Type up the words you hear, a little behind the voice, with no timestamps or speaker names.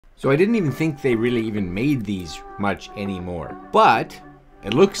So I didn't even think they really even made these much anymore. But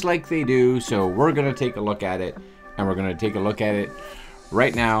it looks like they do, so we're gonna take a look at it, and we're gonna take a look at it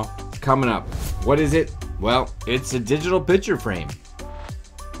right now. Coming up. What is it? Well, it's a digital picture frame.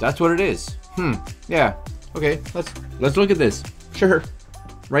 That's what it is. Yeah. Okay, let's look at this. Sure.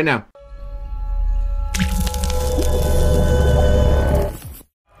 Right now.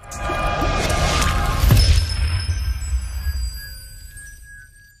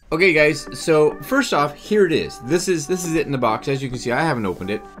 Okay guys, so first off, here it is. This is it in the box. As you can see, I haven't opened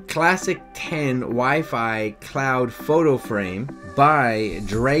it. Classic 10 Wi-Fi cloud photo frame by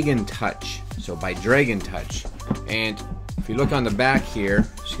Dragon Touch. So by Dragon Touch. And if you look on the back here,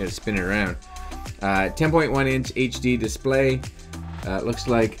 just gotta spin it around. 10.1 inch HD display. Looks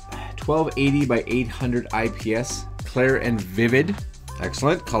like 1280 by 800 IPS. Clear and vivid.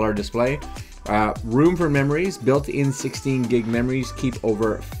 Excellent color display. Room for memories, built-in 16 gig memories, keep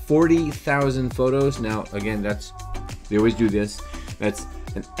over 40,000 photos. Now, again, they always do this. That's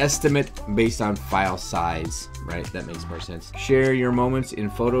an estimate based on file size, right? That makes more sense. Share your moments in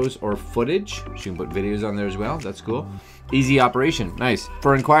photos or footage. So you can put videos on there as well. That's cool. Easy operation. Nice.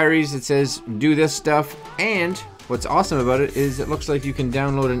 For inquiries, it says do this stuff. And what's awesome about it is it looks like you can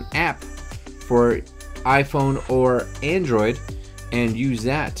download an app for iPhone or Android and use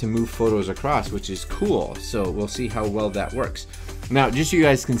that to move photos across, which is cool. So we'll see how well that works. Now, just so you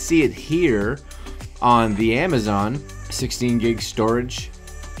guys can see it here on the Amazon, 16 gig storage,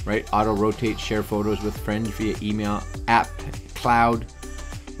 right? Auto rotate, share photos with friends via email, app, cloud.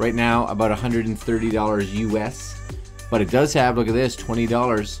 Right now, about $130 US. But it does have, look at this,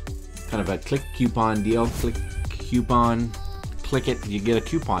 $20, kind of a click coupon deal. Click coupon, click it, you get a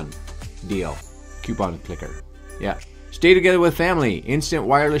coupon deal. Coupon clicker, yeah. Stay together with family, instant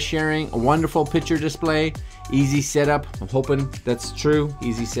wireless sharing, a wonderful picture display, easy setup. I'm hoping that's true.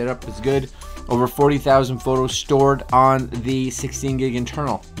 Easy setup is good. Over 40,000 photos stored on the 16 gig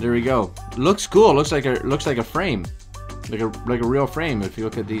internal. There we go. Looks cool. Looks like a frame, like a real frame. If you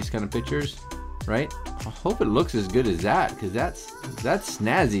look at these kind of pictures, right? I hope it looks as good as that, because that's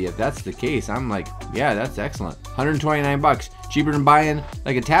snazzy. If that's the case, I'm like, yeah, that's excellent. 129 bucks, cheaper than buying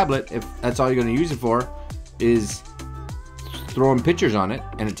like a tablet. If that's all you're going to use it for, is throwing pictures on it.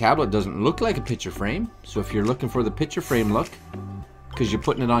 And a tablet doesn't look like a picture frame, so if you're looking for the picture frame look, because you're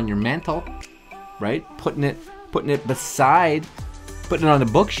putting it on your mantle, right? Putting it beside, putting it on the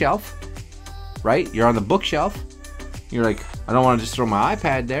bookshelf, right? You're on the bookshelf. You're like, I don't want to just throw my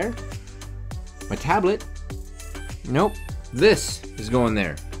iPad there, my tablet. Nope, this is going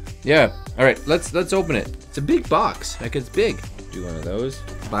there. Yeah. All right, let's open it. It's a big box. Like, it's big. Do one of those.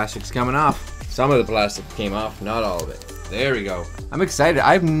 Plastic's coming off. Some of the plastic came off, not all of it. There we go. I'm excited.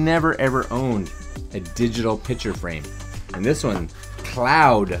 I've never ever owned a digital picture frame. And this one,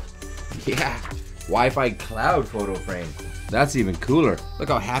 cloud. Yeah, Wi-Fi cloud photo frame. That's even cooler. Look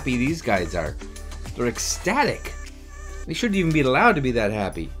how happy these guys are. They're ecstatic. They shouldn't even be allowed to be that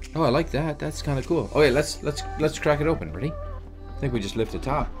happy. Oh, I like that. That's kind of cool. Okay, let's crack it open. Ready? I think we just lift the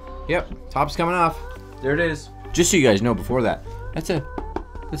top. Yep, top's coming off. There it is. Just so you guys know, before that, that's a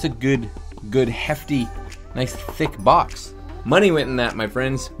good hefty, nice thick box. Money went in that, my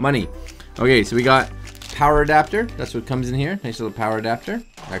friends. Money. Okay, so we got power adapter. That's what comes in here. Nice little power adapter.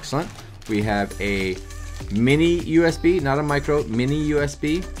 Excellent. We have a mini USB, not a micro, mini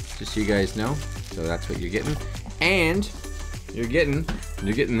USB, just so you guys know. So that's what you're getting. And you're getting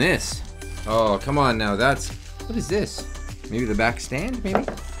this. Oh, come on now. What is this? Maybe the back stand, maybe?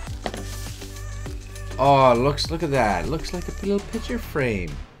 Oh, look at that. Looks like a little picture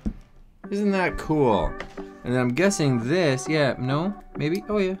frame. Isn't that cool? And I'm guessing this, yeah, no, maybe,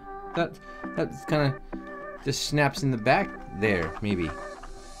 oh yeah, that's kind of just snaps in the back there, maybe.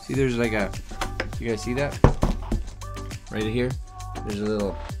 See, there's like you guys see that? Right here, there's a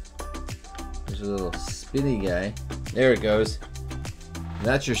little spinny guy. There it goes. And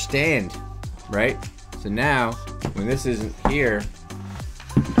that's your stand, right? So now, when this isn't here,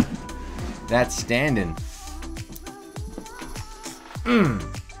 that's standing.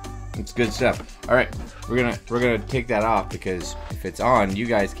 It's good stuff. All right, we're gonna take that off, because if it's on, you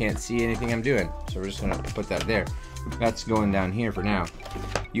guys can't see anything I'm doing. So we're just gonna put that there. That's going down here for now.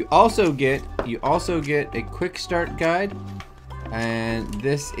 You also get a quick start guide, and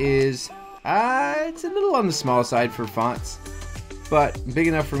this is it's a little on the small side for fonts, but big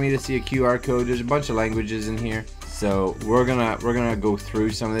enough for me to see a QR code. There's a bunch of languages in here, so we're gonna go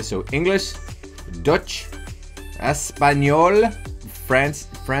through some of this. So English, Dutch, Espanol, French,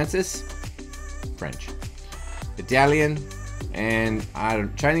 Italian, and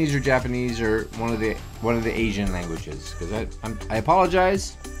Chinese or Japanese, or one of the one of the Asian languages, because I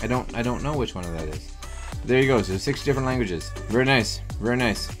apologize. I don't know which one of that is. But there you go. So 6 different languages. Very nice. Very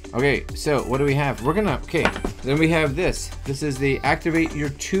nice. Okay, so what do we have? We're gonna, okay, then we have this. This is the activate your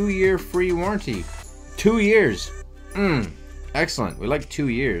 2-year free warranty. 2 years. Excellent. We like 2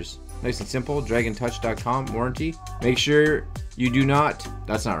 years. Nice and simple. DragonTouch.com warranty. Make sure you do not,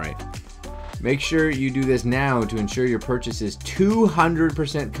 that's not right. Make sure you do this now to ensure your purchase is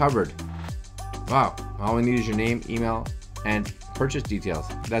 200% covered. Wow. All we need is your name, email, and purchase details.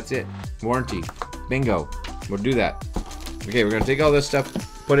 That's it. Warranty. Bingo. We'll do that. Okay, we're gonna take all this stuff,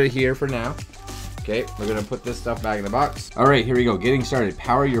 put it here for now. Okay, we're gonna put this stuff back in the box. All right, here we go. Getting started.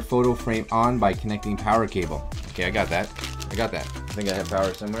 Power your photo frame on by connecting power cable. Okay, I got that. I got that. I think I have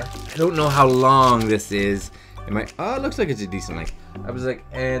power somewhere. I don't know how long this is. Oh, it looks like it's a decent length. I was like,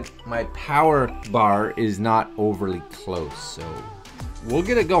 and my power bar is not overly close, so we'll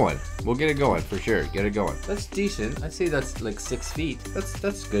get it going. We'll get it going for sure. Get it going. That's decent. I'd say that's like 6 feet.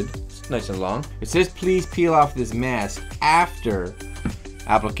 That's good. It's nice and long. It says please peel off this mask after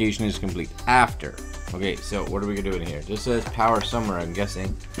application is complete. After. Okay, so what are we gonna do in here? This says power somewhere, I'm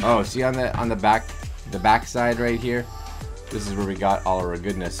guessing. Oh, see on the back side right here. This is where we got all our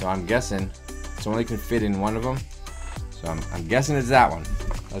goodness. So I'm guessing it's only can fit in one of them. So I'm guessing it's that one.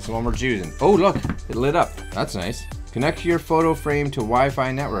 That's the one we're choosing. Oh look, it lit up. That's nice. Connect your photo frame to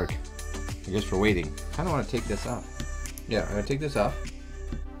Wi-Fi network. I guess we're waiting. I kind of want to take this off. Yeah, I'm gonna take this off.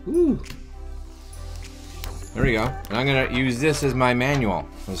 Woo. There we go. And I'm gonna use this as my manual.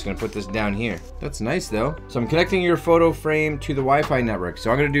 I'm just gonna put this down here. That's nice though. So I'm connecting your photo frame to the Wi-Fi network.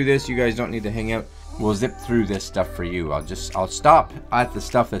 So I'm gonna do this. You guys don't need to hang out. We'll zip through this stuff for you. I'll stop at the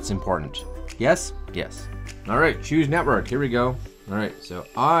stuff that's important. Yes? Yes. All right, choose network. Here we go. All right, so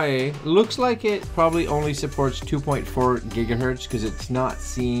looks like it probably only supports 2.4 gigahertz because it's not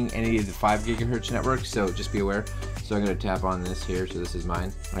seeing any of the 5 gigahertz networks, so just be aware. So I'm gonna tap on this here, so this is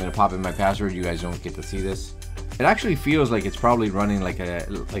mine. I'm gonna pop in my password. You guys don't get to see this. It actually feels like it's probably running like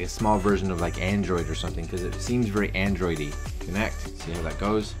a small version of like Android or something because it seems very Android-y. Connect, see how that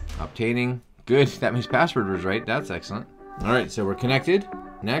goes. Obtaining, good, that means password was right, that's excellent. All right, so we're connected,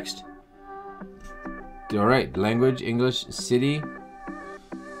 next. All right, language, English, city.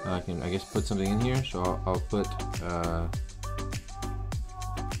 I can, I guess, put something in here. So I'll put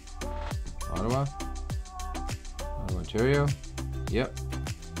Ottawa, Ontario. Yep.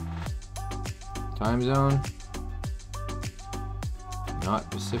 Time zone. Not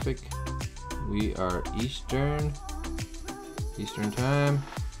Pacific. We are Eastern. Eastern time.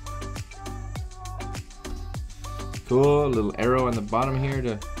 Cool. A little arrow on the bottom here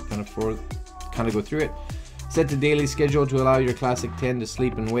to kind of go through it. Set the daily schedule to allow your classic 10 to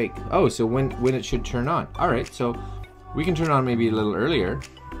sleep and wake. Oh, so when it should turn on. All right, so we can turn on maybe a little earlier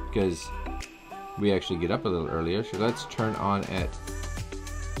because we actually get up a little earlier. So let's turn on at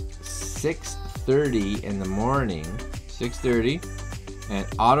 6:30 in the morning. 6:30, and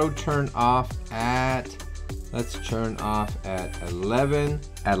auto turn off at. Let's turn off at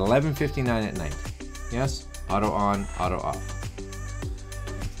 11:59 at night. Yes, auto on, auto off.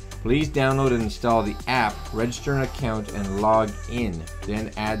 Please download and install the app, register an account, and log in. Then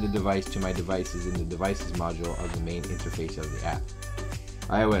add the device to my devices in the devices module of the main interface of the app.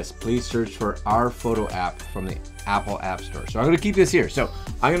 iOS, please search for our photo app from the Apple App Store. So I'm going to keep this here. So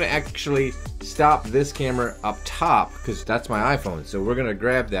I'm going to actually stop this camera up top because that's my iPhone. So we're going to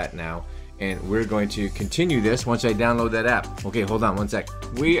grab that now. And we're going to continue this once I download that app. Okay, hold on one sec.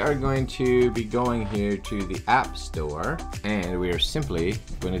 We are going to be going here to the App Store, and we are simply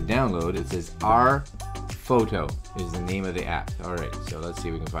going to download. It says Our Photo is the name of the app. All right, so let's see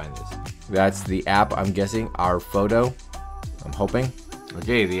if we can find this. That's the app, I'm guessing, Our Photo. I'm hoping.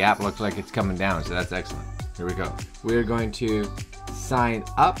 Okay, the app looks like it's coming down, so that's excellent. Here we go. We're going to sign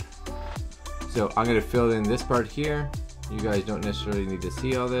up. So I'm going to fill in this part here. You guys don't necessarily need to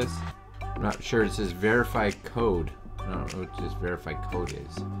see all this. I'm not sure. It says verify code. I don't know what this verify code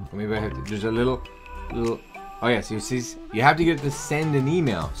is. Or maybe I have to. There's a little. Oh yeah. So you have to get it to send an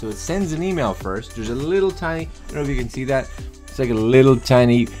email. So it sends an email first. There's a little tiny. I don't know if you can see that. It's like a little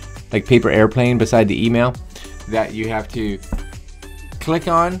tiny, like paper airplane beside the email that you have to click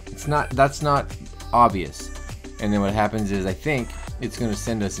on. That's not obvious. And then what happens is I think it's going to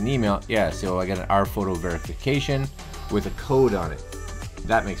send us an email. Yeah. So I got an Our Photo verification with a code on it.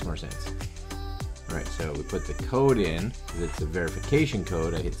 That makes more sense. All right, so we put the code in, it's a verification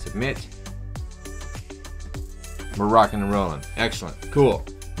code. I hit submit. We're rocking and rolling. Excellent, cool.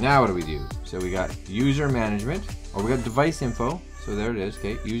 Now what do we do? So we got user management, or we got device info. So there it is,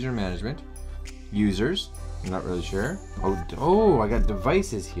 okay, user management, users. I'm not really sure. Oh, I got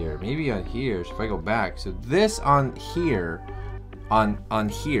devices here. Maybe on here. So if I go back, so this on here, on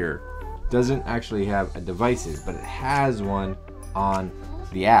here, doesn't actually have a devices, but it has one on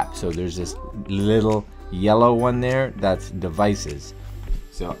the app. So there's this little yellow one there. That's devices.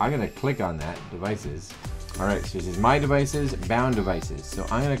 So I'm gonna click on that, devices. All right, so it says my devices, bound devices. So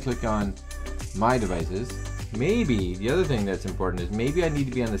I'm gonna click on my devices. Maybe the other thing that's important is maybe I need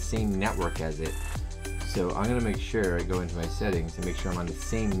to be on the same network as it. So I'm gonna make sure I go into my settings to make sure I'm on the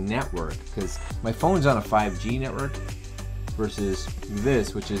same network, because my phone's on a 5G network versus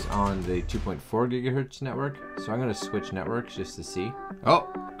this, which is on the 2.4 gigahertz network. So I'm gonna switch networks just to see. Oh,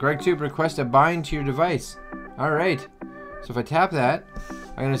 Greg Tube, request a bind to your device. All right. So if I tap that,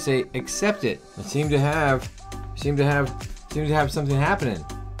 I'm gonna say accept it. I seem to have something happening.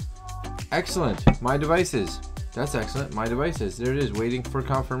 Excellent. My devices. That's excellent. My devices. There it is, waiting for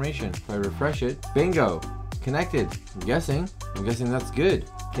confirmation. If I refresh it, bingo, connected. I'm guessing that's good.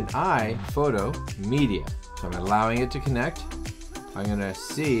 Can I photo media? So I'm allowing it to connect. I'm gonna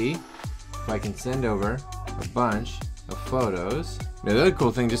see if I can send over a bunch of photos. Now, the other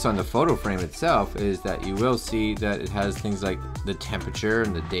cool thing just on the photo frame itself is that you will see that it has things like the temperature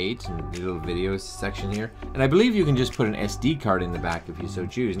and the date and the little videos section here. And I believe you can just put an SD card in the back if you so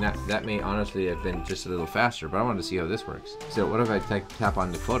choose. Now, that may honestly have been just a little faster, but I wanted to see how this works. So what if I tap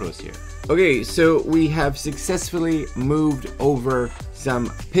on the photos here? Okay, so we have successfully moved over some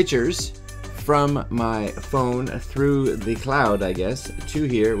pictures from my phone through the cloud, I guess, to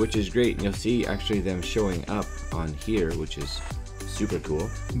here, which is great. And you'll see actually them showing up on here, which is super cool.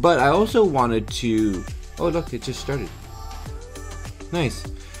 But I also wanted to, oh look, it just started. Nice.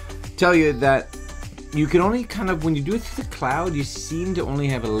 Tell you that you can only kind of, when you do it through the cloud, you seem to only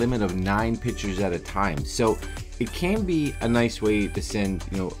have a limit of 9 pictures at a time. So it can be a nice way to send,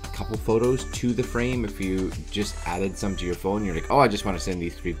 you know, a couple photos to the frame if you just added some to your phone. You're like, oh, I just want to send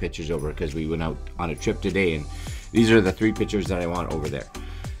these 3 pictures over because we went out on a trip today and these are the 3 pictures that I want over there.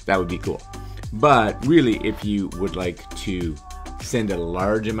 That would be cool. But really, if you would like to send a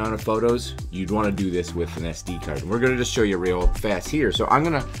large amount of photos, you'd want to do this with an SD card. We're going to just show you real fast here. So I'm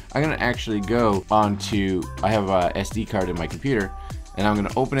gonna actually go onto, I have a SD card in my computer, and I'm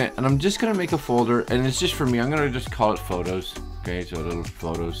gonna open it, and I'm just gonna make a folder, and it's just for me. I'm gonna just call it photos. Okay, so little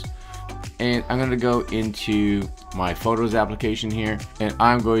photos, and I'm gonna go into my photos application here, and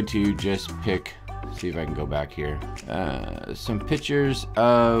I'm going to just pick, see if I can go back here, some pictures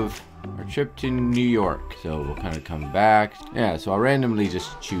of our trip to New York. So we'll kind of come back. Yeah, so I'll randomly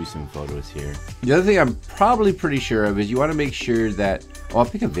just choose some photos here. The other thing I'm probably pretty sure of is you want to make sure that, oh, I'll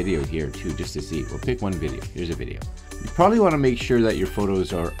pick a video here too, just to see. We'll pick one video. Here's a video. You probably want to make sure that your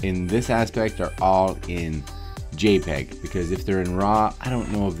photos are in this aspect are all in JPEG, because if they're in RAW, I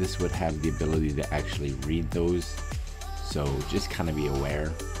don't know if this would have the ability to actually read those. So just kind of be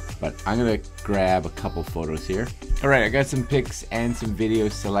aware. But I'm gonna grab a couple photos here. All right, I got some pics and some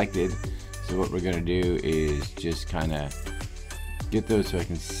videos selected. So what we're gonna do is just kind of get those so I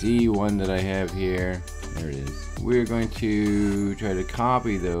can see one that I have here. There it is. We're going to try to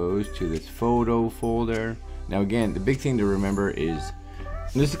copy those to this photo folder. Now again, the big thing to remember is,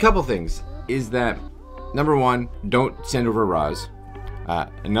 there's a couple things, is that number one, don't send over RAWs.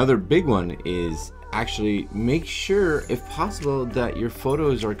 Another big one is actually make sure, if possible, that your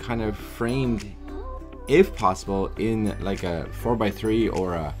photos are kind of framed, if possible, in like a 4:3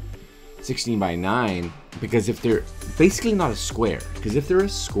 or a 16:9, because if they're basically not a square, because if they're a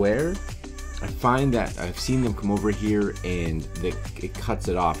square, I find that I've seen them come over here and it cuts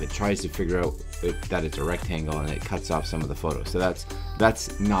it off. It tries to figure out that it's a rectangle and it cuts off some of the photos. So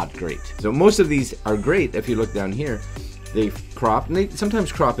that's not great. So most of these are great. If you look down here, they crop, and they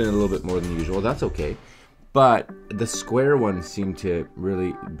sometimes crop in a little bit more than usual. That's okay. But the square ones seem to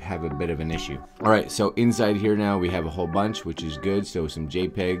really have a bit of an issue. All right, so inside here now we have a whole bunch, which is good. So some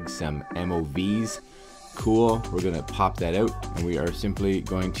JPEGs, some MOVs. Cool. We're gonna pop that out, and we are simply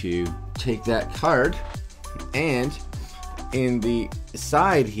going to take that card, and in the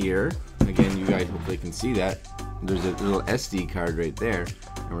side here, again, you guys hopefully can see that, there's a little SD card right there,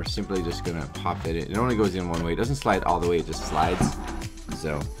 and we're simply just gonna pop that in. It only goes in one way. It doesn't slide all the way, it just slides.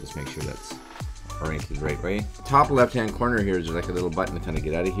 So just make sure that's oriented the right way. Top left-hand corner here is like a little button to kind of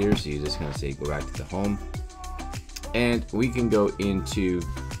get out of here. So you're just gonna say go back to the home, and we can go into,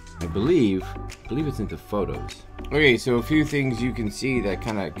 I believe it's into photos. Okay, so a few things you can see that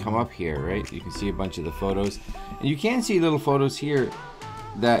kind of come up here, right? You can see a bunch of the photos, and you can see little photos here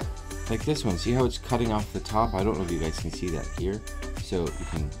that, like this one, see how it's cutting off the top? I don't know if you guys can see that here. So you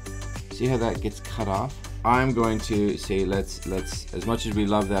can see how that gets cut off. I'm going to say let's as much as we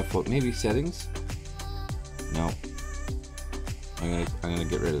love that photo, maybe settings. No. I'm gonna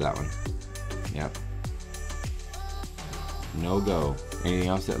get rid of that one. Yep. No go. Anything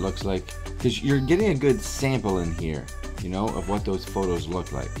else that looks like, because you're getting a good sample in here, you know, of what those photos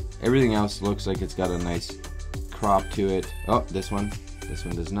look like. Everything else looks like it's got a nice crop to it. Oh, this one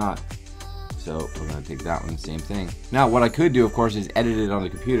does not. So we're gonna take that one, same thing. Now what I could do, of course, is edit it on the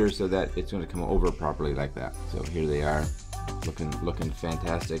computer so that it's gonna come over properly like that. So here they are, looking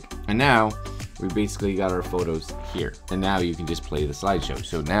fantastic. And now we basically got our photos here. And now you can just play the slideshow.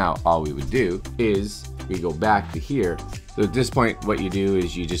 So now all we would do is we go back to here. So at this point, what you do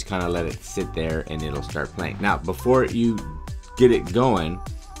is you just kind of let it sit there and it'll start playing. Now, before you get it going,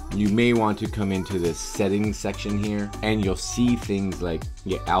 you may want to come into the settings section here, and you'll see things like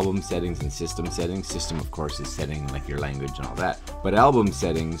your album settings and system settings. System, of course, is setting like your language and all that. But album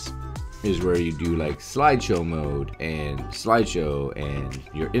settings is where you do like slideshow mode and slideshow and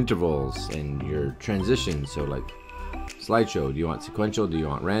your intervals and your transitions. So like slideshow, do you want sequential? Do you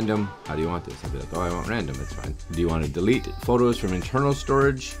want random? How do you want this? I'll be like, oh, I want random, that's fine. Do you want to delete photos from internal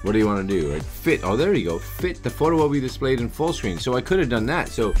storage? What do you want to do? Right? Fit, oh, there you go. Fit, the photo will be displayed in full screen. So I could have done that.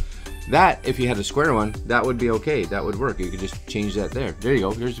 So that, if you had a square one, that would be okay. That would work. You could just change that there. There you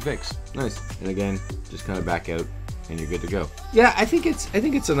go. Here's the fix. Nice. And again, just kind of back out and you're good to go. Yeah, I think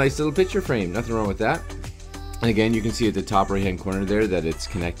it's a nice little picture frame. Nothing wrong with that. And again, you can see at the top right hand corner there that it's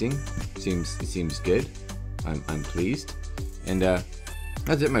connecting. Seems good. I'm pleased. And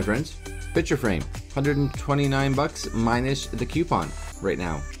that's it, my friends. Picture frame, 129 bucks minus the coupon right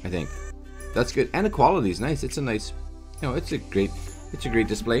now, I think. That's good. And the quality is nice. It's a nice, you know, it's a great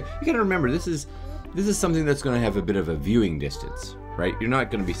display. You gotta remember, this is something that's gonna have a bit of a viewing distance, right? You're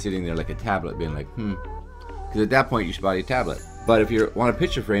not gonna be sitting there like a tablet being like, because at that point you should buy a tablet. But if you want a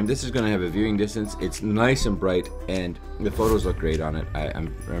picture frame, this is going to have a viewing distance. It's nice and bright, and the photos look great on it.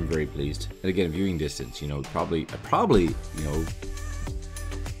 I'm very pleased. And again, viewing distance, you know, probably you know,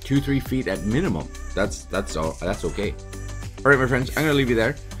 2-3 feet at minimum. That's all. That's okay. All right, my friends, I'm going to leave you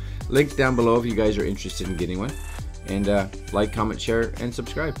there. Link down below if you guys are interested in getting one. And like, comment, share, and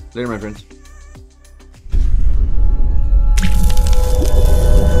subscribe. Later, my friends.